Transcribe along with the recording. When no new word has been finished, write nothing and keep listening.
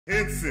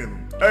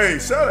Hynson. Hey,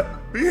 shout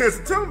out. Be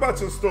Hynson. Tell them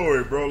about your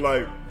story, bro.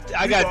 Like,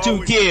 I got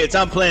two kids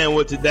I'm playing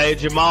with today,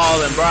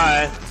 Jamaal and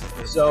Bryan.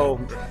 So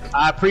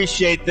I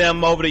appreciate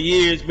them over the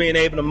years being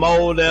able to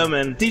mold them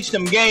and teach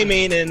them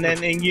gaming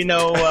and you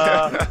know.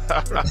 Oh,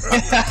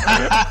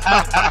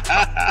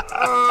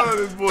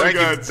 this boy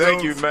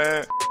thank you,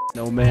 man.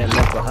 No man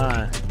left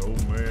behind. No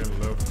man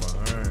left behind.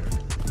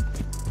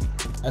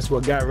 That's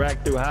what got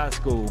racked through high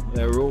school.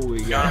 That rule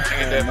we got.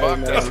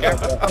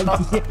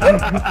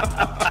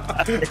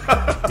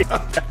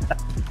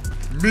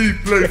 Me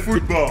play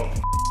football.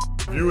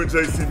 You and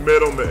JC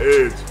met on the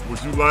edge.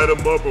 Would you light him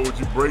up or would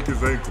you break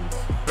his ankles?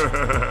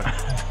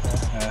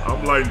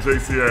 I'm lighting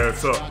JC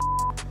ass up.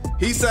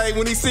 He say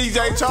when he see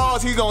Jay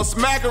Charles, he gonna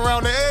smack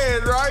around the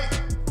edge, right?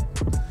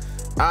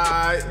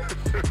 Alright.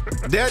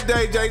 That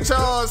day, Jay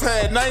Charles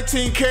had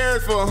 19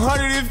 carries for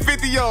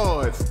 150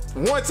 yards.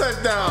 1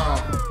 touchdown.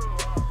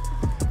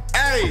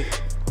 Hey,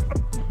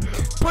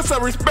 put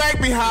some respect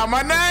behind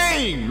my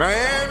name,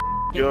 man.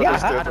 Yeah,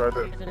 right there.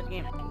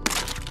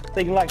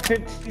 Thinking like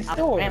 50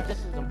 stories. Man, this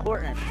is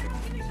important.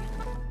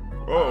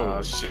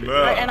 Oh, shit.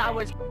 Nah. And I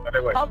was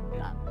put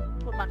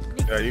my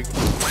sneakers. Yeah, you can.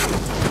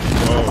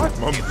 Oh,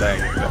 my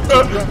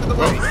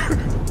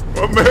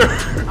man.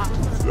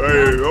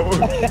 Hey,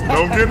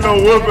 don't get no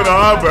whooping on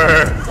our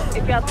back.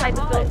 If y'all type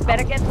of bills,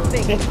 better get the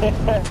big.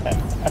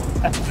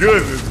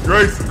 Goodness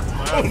gracious.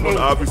 But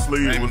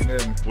obviously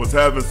was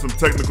having some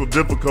technical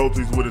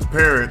difficulties with his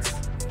parents,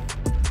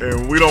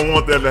 and we don't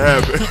want that to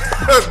happen.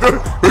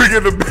 We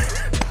get the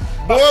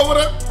boy, what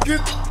up?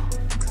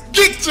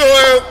 Get your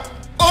ass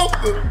off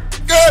the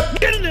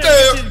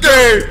goddamn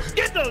game.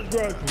 Get those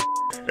groceries.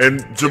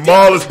 And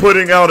Jamaal is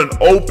putting out an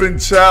open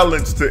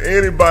challenge to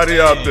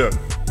anybody out there,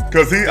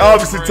 because he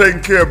obviously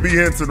taking care of B.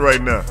 Hynson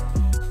right now.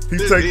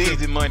 He's taking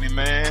easy money,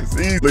 man. It's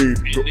easy.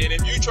 And then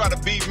if you try to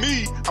beat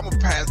me, I'm gonna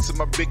pass it to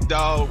my big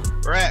dog,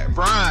 Bryan,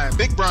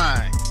 Big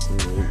Bryan.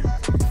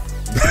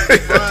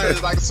 Big Bryan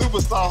is like a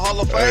superstar, Hall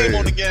of Fame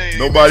on the game.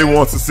 Nobody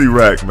wants to see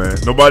Rack, man.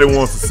 Nobody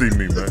wants to see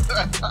me, man.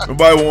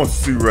 Nobody wants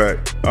to see Rack.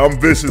 I'm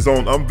vicious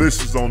on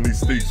these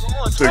sticks.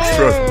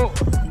 Trust me.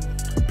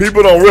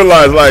 People don't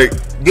realize, like,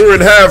 during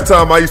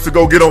halftime, I used to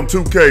go get on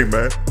 2K,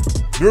 man.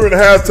 During the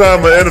halftime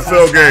of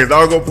NFL games,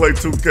 I'll go play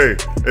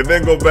 2K and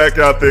then go back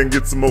out there and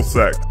get some more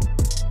sacks.